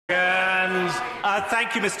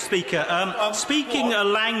Thank you, Mr. Speaker. Speaking a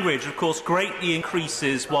language, of course, greatly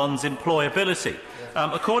increases one's employability.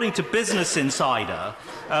 According to Business Insider,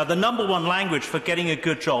 the #1 language for getting a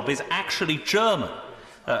good job is actually German,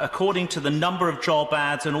 according to the number of job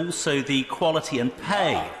ads and also the quality and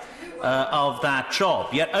pay of that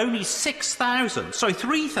job. Yet only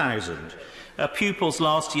 3,000 pupils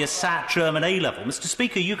last year sat German A-level. Mr.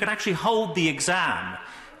 Speaker, you can actually hold the exam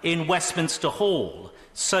in Westminster Hall.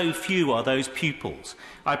 So few are those pupils.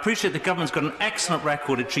 I appreciate the government's got an excellent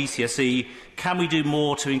record at GCSE. Can we do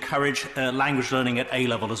more to encourage language learning at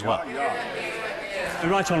A-level as well? The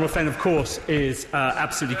right honourable friend, of course, is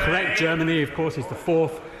absolutely correct. Germany, of course, is the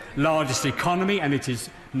 4th largest economy, and it is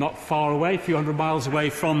not far away, a few hundred miles away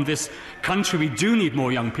from this country. We do need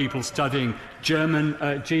more young people studying German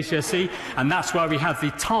GCSE, and that's why we have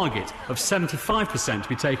the target of 75% to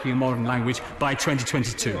be taking a modern language by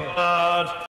 2022.